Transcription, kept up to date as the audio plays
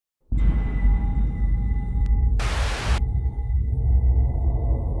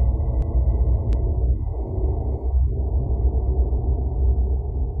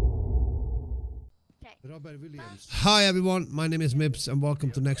Hi everyone, my name is Mibs and welcome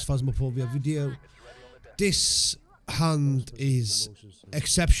to next Phasmophobia video. This hunt is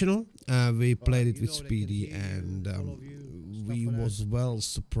exceptional. We played it with Speedy and we was well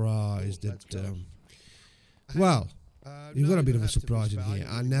surprised that, well, you got a bit of a surprise in here.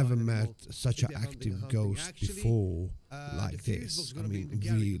 I never met such an active ghost before like this. I mean,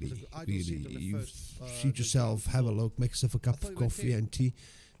 really, you seat yourself, have a look, make yourself a cup of coffee and tea,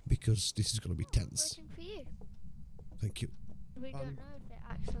 because this is going to be tense. Thank you. We don't know if they're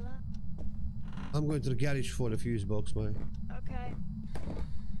actually. I'm going to the garage for the fuse box, mate. Okay.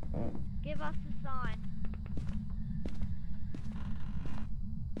 Give us a sign.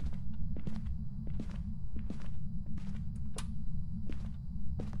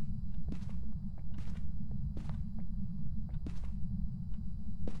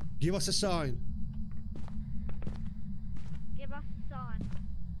 Give us a sign. Give us a sign.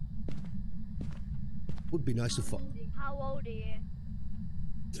 Would be nice to find. How old are you?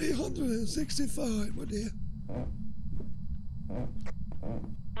 365, my dear.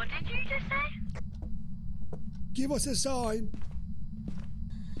 What did you just say? Give us a sign.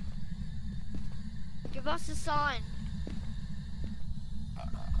 Give us a sign.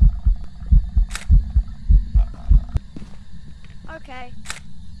 Okay.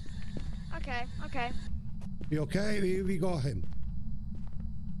 Okay. You okay? We got him.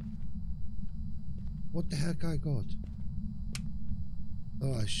 What the heck I got?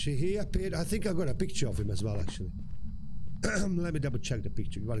 Oh shit, he appeared. I think I got a picture of him as well, actually. Let me double check the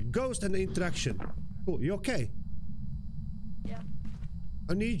picture. You got a ghost and the interaction. Cool, you okay? Yeah.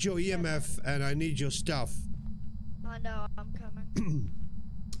 I need your EMF and I need your stuff. I know, I'm coming.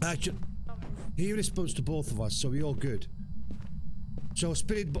 Actually, he responds to both of us, so we're all good. So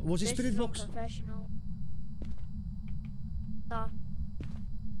spirit, was it spirit box? Professional. No.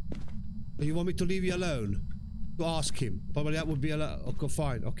 You want me to leave you alone? To ask him? Probably that would be a lot. Okay,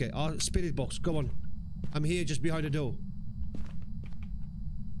 fine. Okay, spirit box, come on. I'm here just behind the door.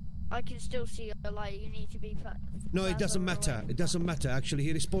 I can still see your light. You need to be. No, it doesn't matter. It doesn't matter. Actually,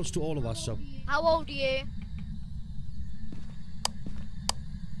 he responds to all of us. So. How old are you?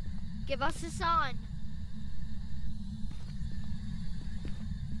 Give us a sign.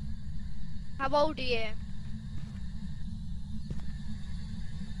 How old are you?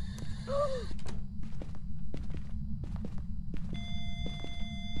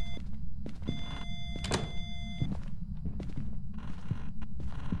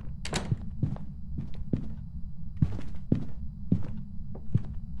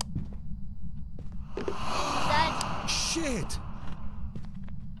 Shit!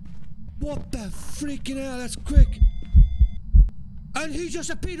 What the freaking hell? That's quick! And he just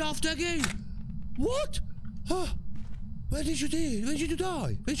appeared after again! What? Huh? Where did you die? Where did you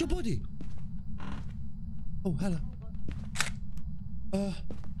die? Where's your body? Oh, hello.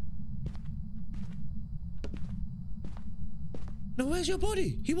 No, where's your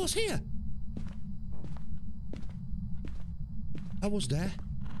body? He was here. I was there.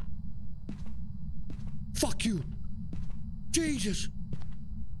 Fuck you. Jesus.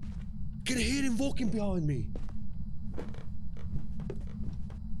 Can I hear him walking behind me?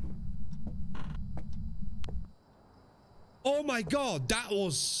 Oh my god, that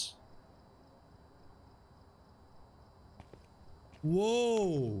was...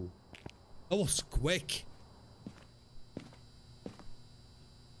 Whoa. That was quick.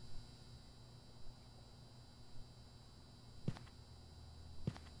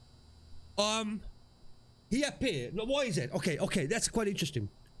 He appeared. No, what is it? Okay, that's quite interesting.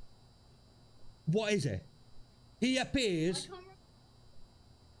 What is it? He appears.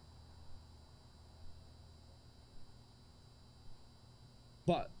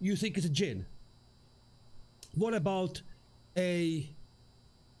 But you think it's a djinn? What about a...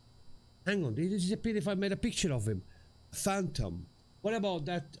 Hang on, did it disappear if I made a picture of him? Phantom. What about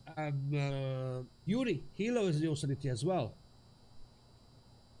that, Yuri? Hilo is also in it as well.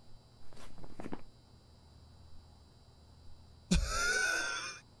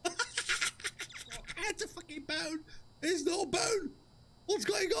 That's a fucking bone! There's no bone! What's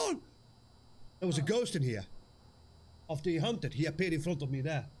going on? There was a ghost in here. After he hunted, he appeared in front of me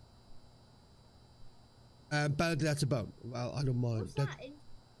there. Apparently that's a bone. Well, I don't mind.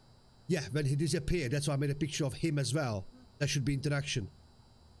 Yeah, when he disappeared, that's why I made a picture of him as well. That should be interaction.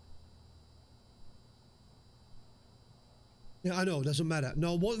 Yeah, I know, doesn't matter.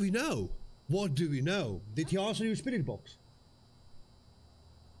 Now, what do we know? What do we know? Did he answer your spirit box?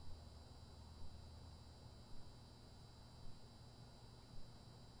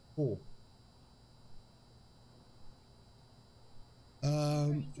 Oh.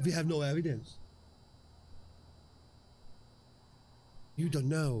 We have no evidence. You don't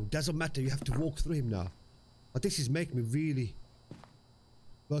know. Doesn't matter. You have to walk through him now. But this is making me really...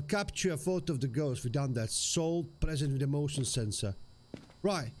 Well, capture a photo of the ghost. We've done that. Soul present with the motion sensor.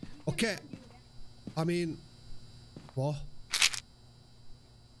 Right. Okay. I mean... What?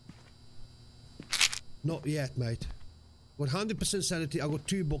 Not yet, mate. 100% sanity. I got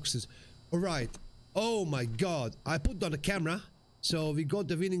 2 boxes. Alright. Oh my god. I put down the camera. So we got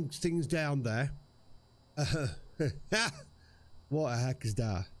the winning things down there. What the heck is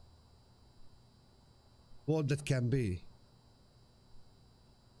that? What that can be?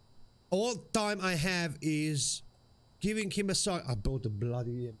 All time I have is giving him a sign. I brought the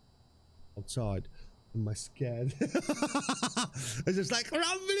bloody outside. Am I scared? It's just like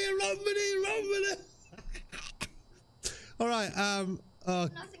rumbly, rumbly, rumbly. All right. Nothing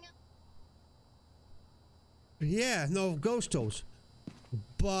else. Yeah, no ghost toes.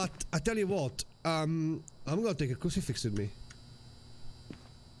 But I tell you what, I'm gonna take a crucifix with me,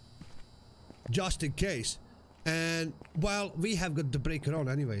 just in case. And well, we have got the breaker on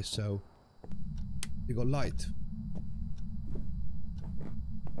anyway, so we got light.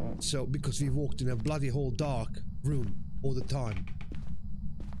 So because we walked in a bloody whole dark room all the time.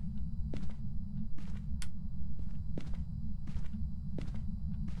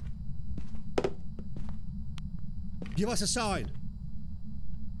 Give us a sign.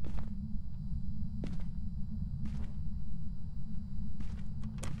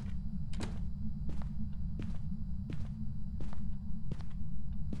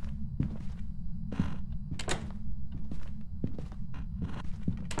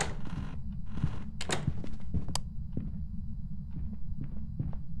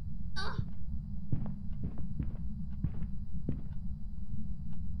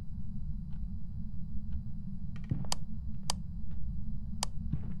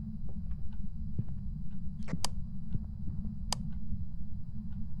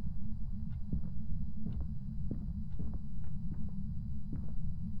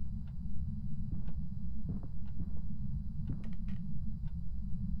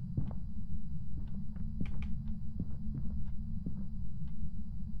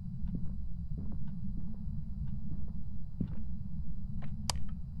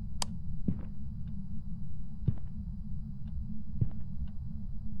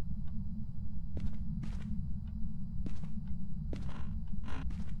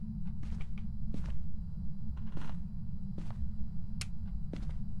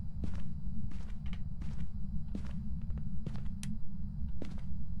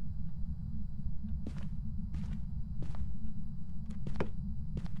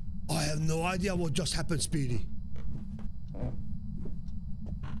 I have no idea what just happened, Speedy.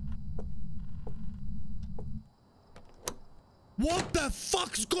 What the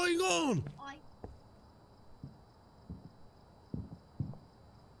fuck's going on?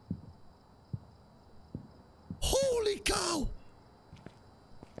 Holy cow!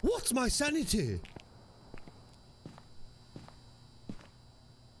 What's my sanity?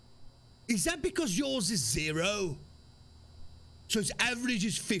 Is that because yours is 0? So his average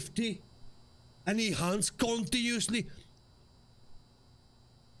is 50? And he hunts continuously?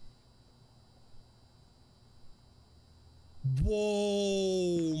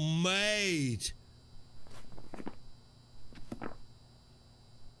 Whoa, mate!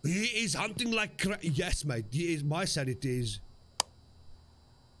 He is hunting like yes, mate. He is. My sanity is.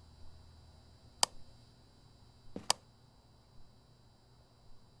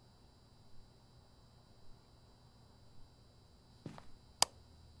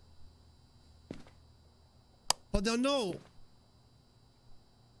 But I know.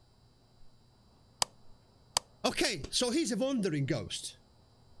 Okay, so he's a wandering ghost.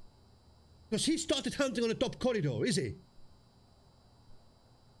 Because he started hunting on the top corridor, is he?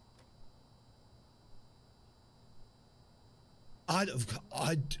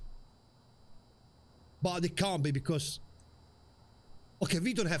 But it can't be because... Okay,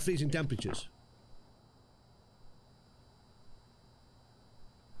 we don't have freezing temperatures.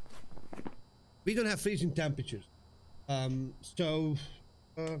 We don't have freezing temperatures. I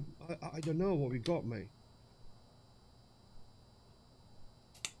don't know what we got, mate.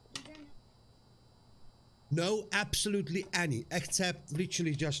 No, absolutely any. Except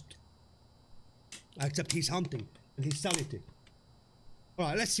literally just... Except he's hunting. And his sanity.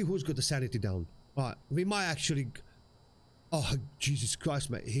 Alright, let's see who's got the sanity down. Alright, we might actually... Oh, Jesus Christ,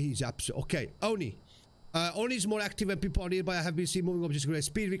 mate. He's absolutely... Okay, Oni. Oni is more active when people are nearby. I have been seen moving objects. Great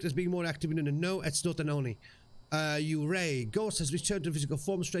speed. Weakness being more active in the no, it's not an Oni. Ray. Ghost has returned to physical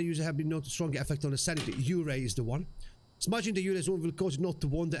form. Stray users have been noticed stronger effect on the sanity. Ray is the one. Smudging the Uray's wound will cause it not to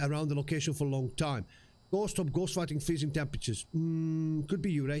wander around the location for a long time. Ghost of ghost fighting freezing temperatures. Could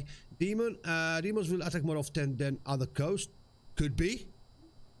be you, Ray. Demon. Demons will attack more often than other ghosts. Could be.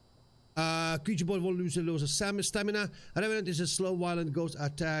 Creature body will lose stamina. A Revenant is a slow, violent ghost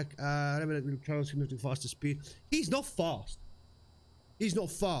attack. Revenant will travel significantly faster speed. He's not fast. He's not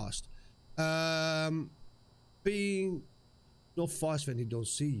fast. Being not fast when he don't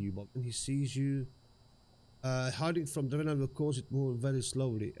see you, but when he sees you, hiding from the Revenant will cause it move very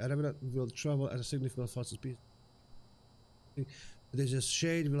slowly. A Revenant will travel at a significantly faster speed. There's a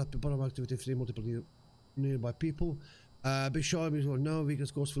shade. Will have bottom activity if multiple nearby people. Be sure you know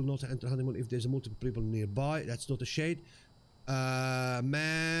weakness ghost will not enter honeymoon if there's a multiple people nearby. That's not a shade.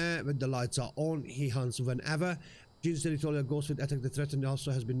 Man, when the lights are on, he hunts whenever. Gene's territorial ghost will attack the threat and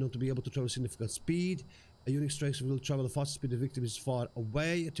also has been known to be able to travel significant speed. A unique strength will travel the fastest speed the victim is far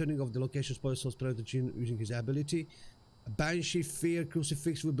away. Turning off the location spoils souls predator Gene using his ability. A Banshee Fear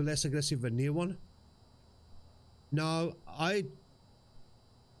Crucifix will be less aggressive when near one. Now,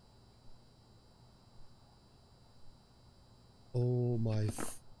 oh my...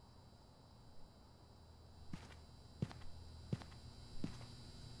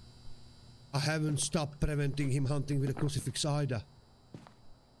 I haven't stopped preventing him hunting with a crucifix either.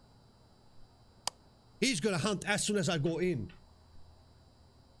 He's gonna hunt as soon as I go in.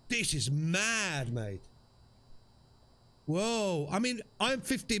 This is mad, mate. Whoa. I mean, I'm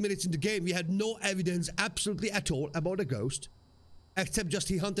 15 minutes in the game. We had no evidence absolutely at all about a ghost. Except just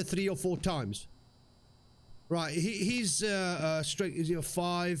he hunted 3 or 4 times. Right, he's strength is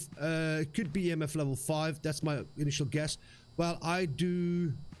 5. Could be EMF level 5. That's my initial guess. Well,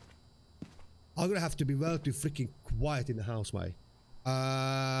 I'm gonna have to be well too freaking quiet in the house, mate.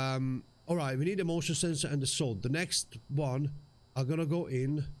 Alright, we need a motion sensor and the sword. The next one I'm gonna go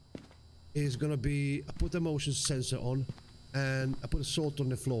in is gonna be I put the motion sensor on and I put a sword on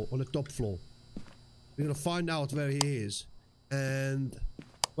the floor, on the top floor. We're gonna find out where he is. And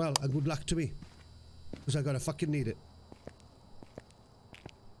well, and good luck to me. Because I gotta fucking need it.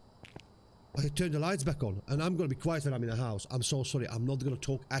 I turned the lights back on and I'm gonna be quiet when I'm in the house. I'm so sorry, I'm not gonna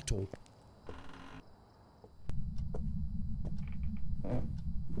talk at all.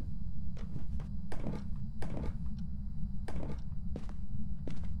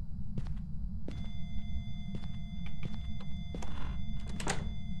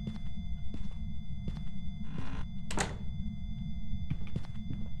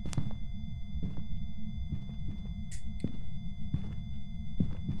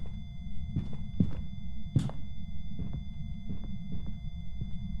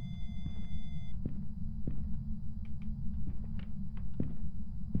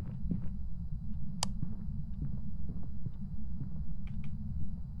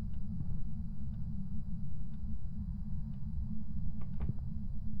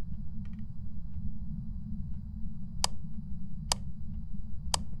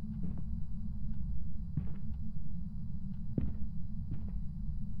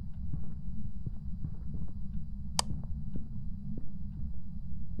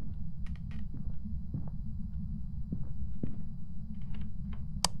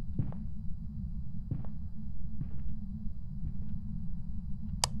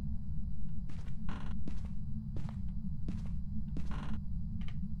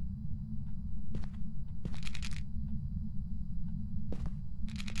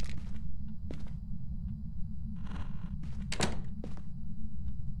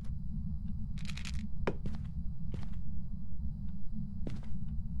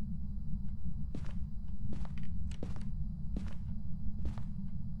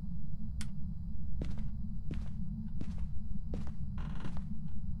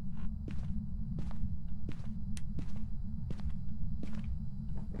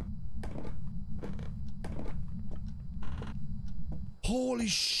 Holy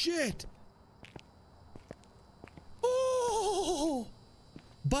shit! Oh!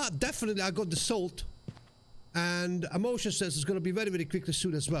 But definitely I got the salt. And a motion sensor is going to be very, very quickly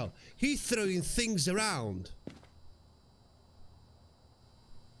soon as well. He's throwing things around.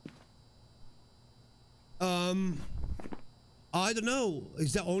 I don't know.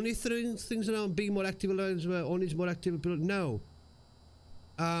 Is that only throwing things around, being more active as well? Only is more active? No.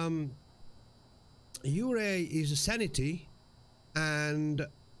 Uray is a sanity. And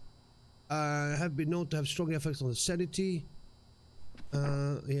have been known to have strong effects on the sanity.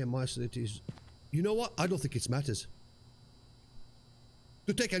 Yeah, my sanity is... You know what? I don't think it matters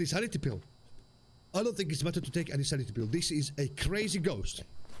to take any sanity pill. I don't think it's better to take any sanity pill. This is a crazy ghost.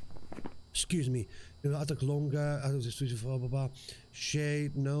 Excuse me. You know, attack longer. Blah, blah, blah.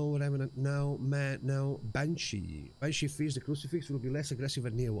 Shade, no. Revenant, no. Man, no. Banshee. Banshee fears the crucifix will be less aggressive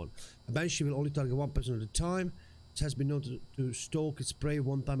than near one. A Banshee will only target one person at a time. It has been known to stalk its prey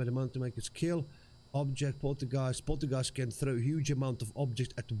one time at a month to make its kill. Object poltergeist. Poltergeist can throw a huge amount of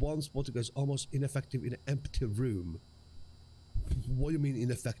objects at once. Poltergeist is almost ineffective in an empty room. What do you mean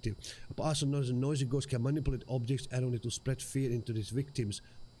ineffective? But also knows a noisy ghost can manipulate objects and only to spread fear into its victims.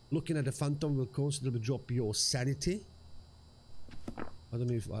 Looking at the phantom will constantly drop your sanity. I don't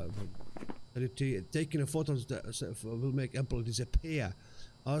know if sanity. Taking a photo will make Emperor disappear.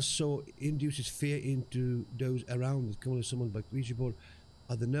 Also induces fear into those around it. Commonly summoned by creature board.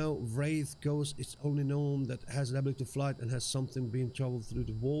 I don't know. Wraith ghost is only known that has an ability to fly and has something being traveled through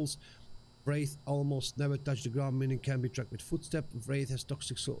the walls. Wraith almost never touch the ground, meaning can be tracked with footstep. Wraith has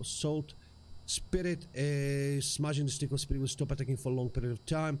toxic assault. Spirit is smashing the stick of spirit will stop attacking for a long period of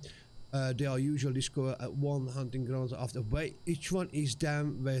time. They are usually discovered at one hunting grounds after. Wait, each one is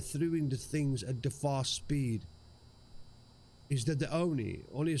damn we're throwing the things at the fast speed. Is that the Oni?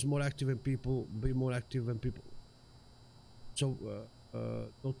 Oni is more active when people be more active when people. So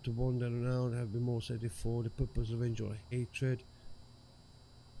not to wander around, have been more said for the purpose of revenge or hatred.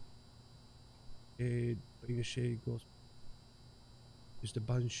 Being a shade goes is the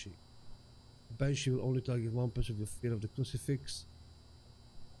Banshee. The Banshee will only target one person with fear of the crucifix.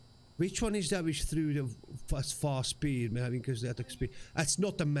 Which one is that which threw the fast speed, man? Because the attack speed. That's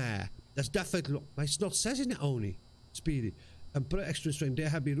not the mare. That's definitely not. It's not says in it only. Speedy. And extra strength. There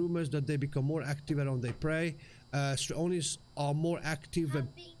have been rumors that they become more active around their prey. Onis are more active when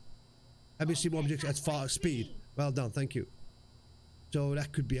having seen objects at fast speed. Well done, thank you. So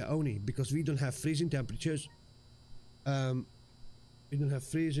that could be an Oni because we don't have freezing temperatures. We don't have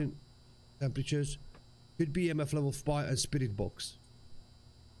freezing temperatures. Could be MF level 5 and spirit box.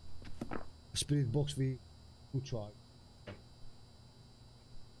 Spirit box we will try.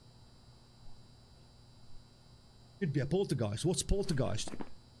 Could be a poltergeist. What's poltergeist?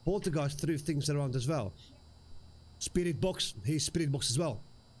 Poltergeist threw things around as well. Spirit box. Here's spirit box as well.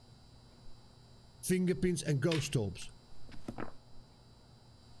 Fingerprints and ghost orbs.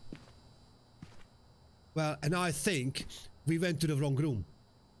 Well, and I think we went to the wrong room.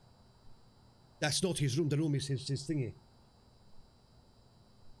 That's not his room. The room is his thingy.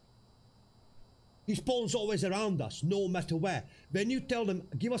 He spawns always around us, no matter where. When you tell them,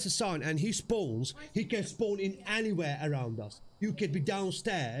 give us a sign, and he spawns, he can spawn in anywhere around us. You could be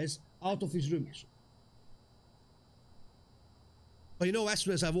downstairs, out of his room. But you know, as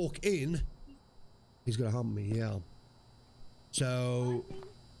soon as I walk in, he's gonna hunt me, yeah. So,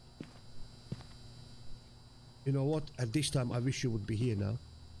 you know what? At this time, I wish you would be here now.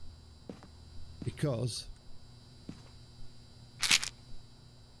 Because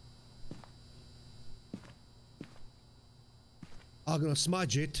I'm gonna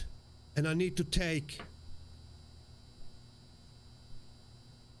smudge it, and I need to take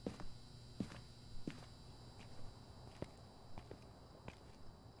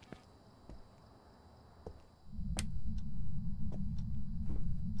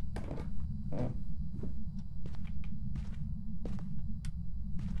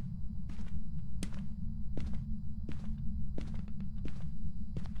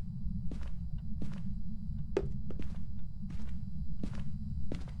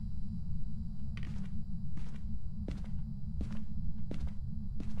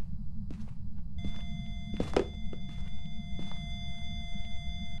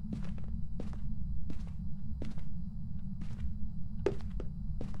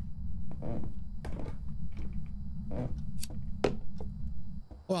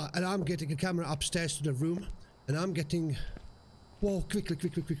well, and I'm getting a camera upstairs to the room, and I'm getting. Whoa! Quickly!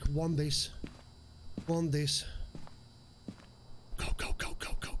 One this. Go!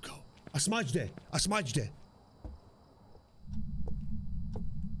 I smudged it.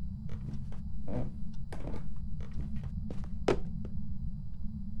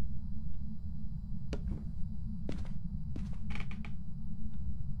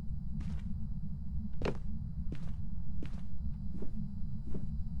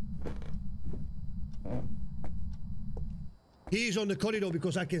 He's on the corridor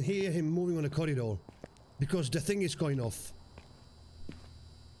because I can hear him moving on the corridor. Because the thing is going off.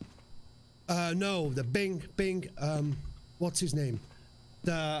 No, the bing, what's his name?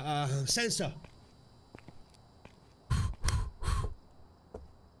 The, sensor.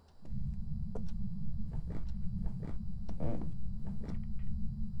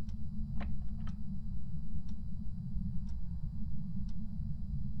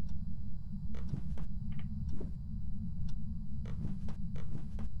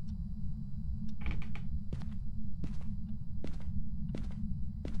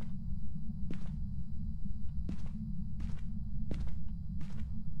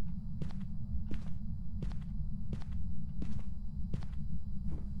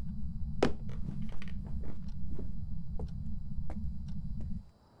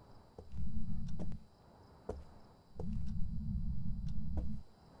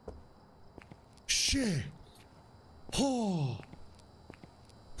 Okay. Oh.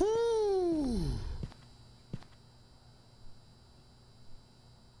 Ooh.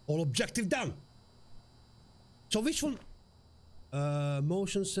 All objective done. So which one?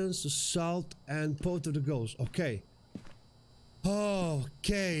 Motion sensor, salt, and both of the goals. Okay.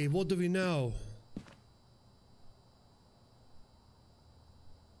 Okay, what do we know?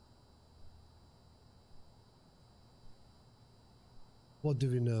 What do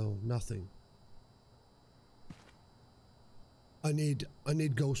we know? Nothing. I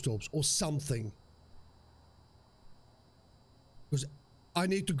need ghost orbs or something. Because I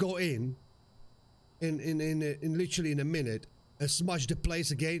need to go in literally in a minute and smash the place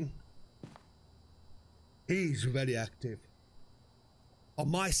again. He's very active. Oh,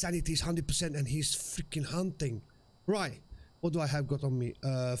 my sanity is 100% and he's freaking hunting. Right. What do I have got on me?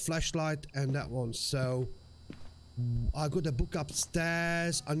 Flashlight and that one. So I got a book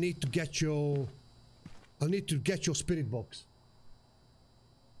upstairs. I need to get your spirit box.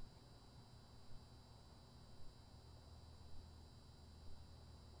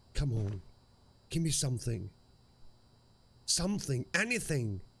 Come on. Give me something. Something.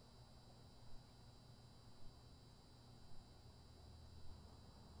 Anything.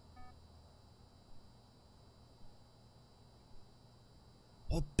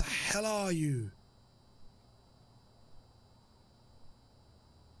 What the hell are you?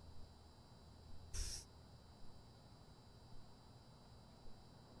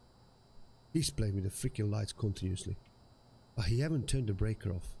 He's playing with the freaking lights continuously. But he haven't turned the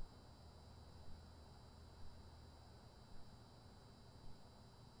breaker off.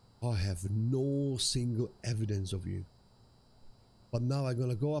 I have no single evidence of you. But now I'm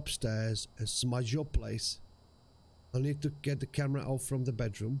gonna go upstairs and smudge your place. I need to get the camera out from the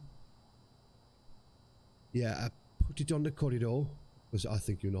bedroom. Yeah, I put it on the corridor because I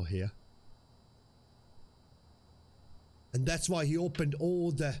think you're not here. And that's why he opened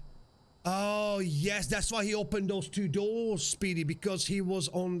all the... Oh, yes, that's why he opened those two doors, Speedy, because he was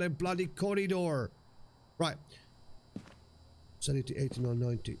on the bloody corridor. Right. Sanity 89,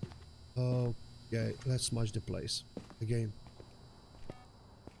 90. Okay, let's smudge the place again.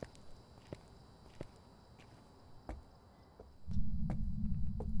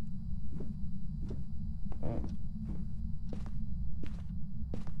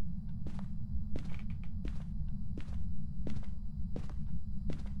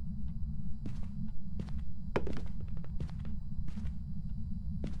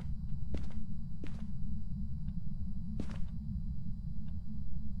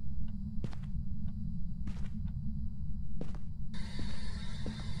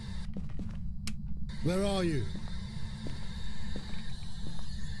 Where are you?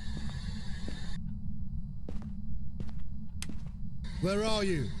 Where are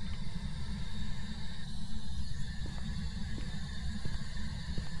you?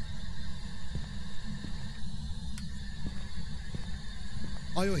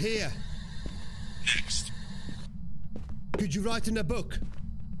 Are you here? Next. Could you write in a book?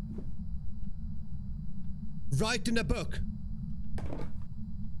 Write in a book.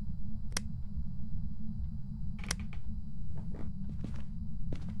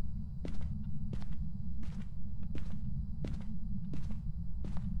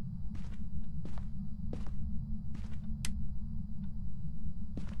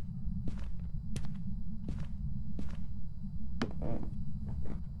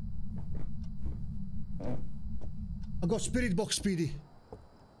 I got spirit box, Speedy.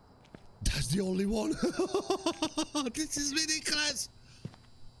 That's the only one. This is ridiculous.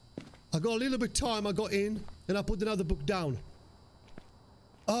 I got a little bit time. I got in and I put another book down.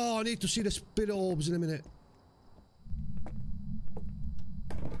 Oh, I need to see the spirit orbs in a minute.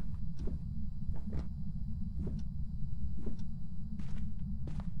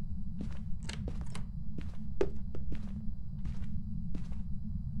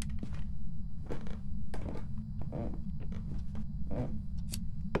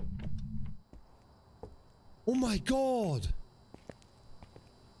 Oh my god!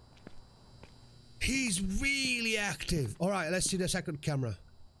 He's really active. Alright, let's see the second camera.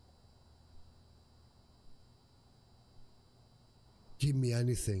 Give me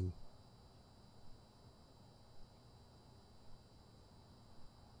anything.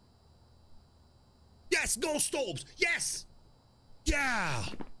 Yes! Ghost orbs! Yes! Yeah!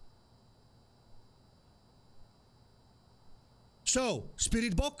 So,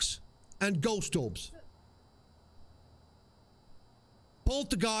 spirit box and ghost orbs.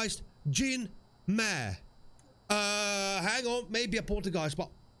 Poltergeist, Jinn, Mare. Hang on, maybe a poltergeist, but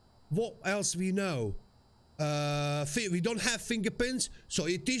what else we know? We don't have fingerprints, so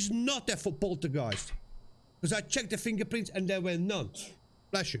it is not a poltergeist. Because I checked the fingerprints and there were none.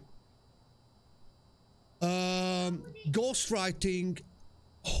 Bless you. Ghostwriting.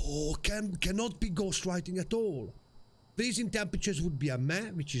 Oh, cannot be ghostwriting at all. Freezing temperatures would be a meh,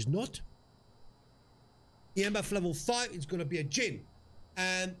 which is not. EMF level 5 is gonna be a Jinn.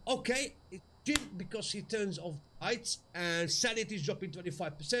 And okay, it's Jinn because he turns off lights, and sanity is dropping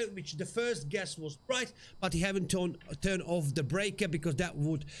 25%, which the first guess was right, but he haven't turned off the breaker because that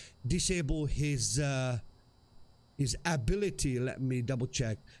would disable his ability. Let me double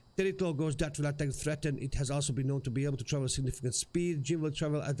check. Territorial goes that will attack threaten. It has also been known to be able to travel significant speed. Jinn will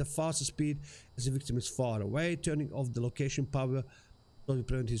travel at the fastest speed as the victim is far away. Turning off the location power will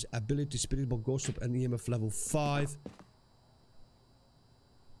prevent his ability. Spirit box, ghost up, and EMF level 5.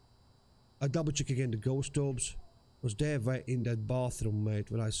 I double check again the ghost orbs. Was there right in that bathroom,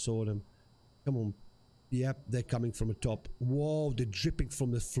 mate, when I saw them? Come on. Yep, they're coming from the top. Whoa, they're dripping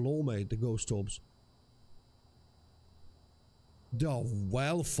from the floor, mate, the ghost orbs. They're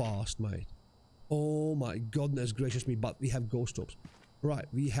well fast, mate. Oh my goodness gracious me, but we have ghost orbs. Right,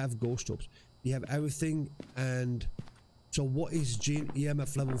 we have ghost orbs. We have everything, and so what is Jinn?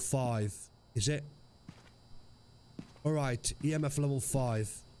 EMF level 5, is it? Alright, EMF level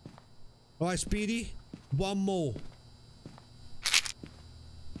 5. Alright, Speedy, one more.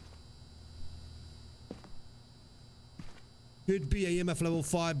 Could be a EMF level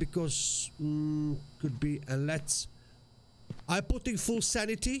 5 because could be, and let's. I'm putting full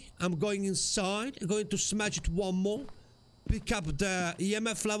sanity. I'm going inside. I'm going to smash it one more. Pick up the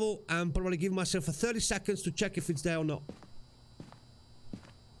EMF level and probably give myself a 30 seconds to check if it's there or not.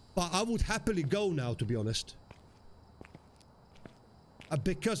 But I would happily go now, to be honest.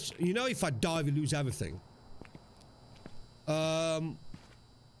 Because, you know, if I die, we lose everything. Oh,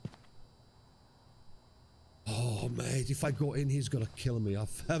 mate, if I go in, he's gonna kill me. I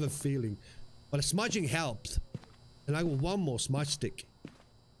have a feeling. But the smudging helped. And I got one more smudge stick.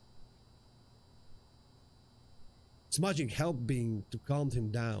 Smudging helped being to calm him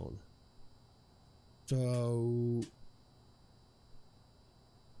down. So...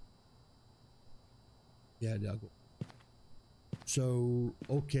 yeah, there I go. So,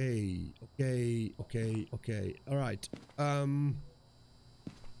 okay. Alright.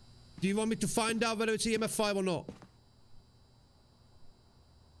 Do you want me to find out whether it's EMF 5 or not?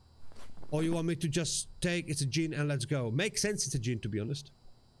 Or you want me to just take it's a Jinn and let's go? Makes sense it's a Jinn, to be honest.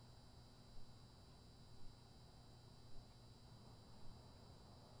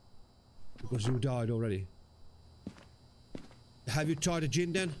 Because you died already. Have you tried a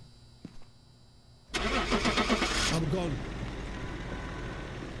Jinn then? I'm gone.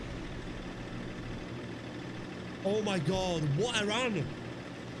 Oh my god, what a run!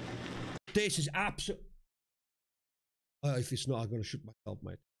 This is absolute. If it's not, I'm gonna shoot myself,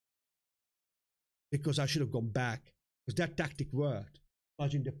 mate. Because I should have gone back. Because that tactic worked.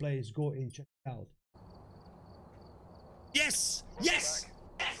 Imagine the players go in, check it out. Yes! Yes!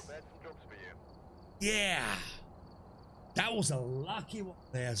 Yeah! That was a lucky one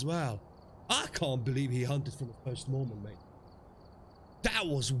there as well. I can't believe he hunted from the first moment, mate. That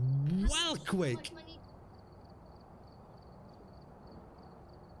was well quick.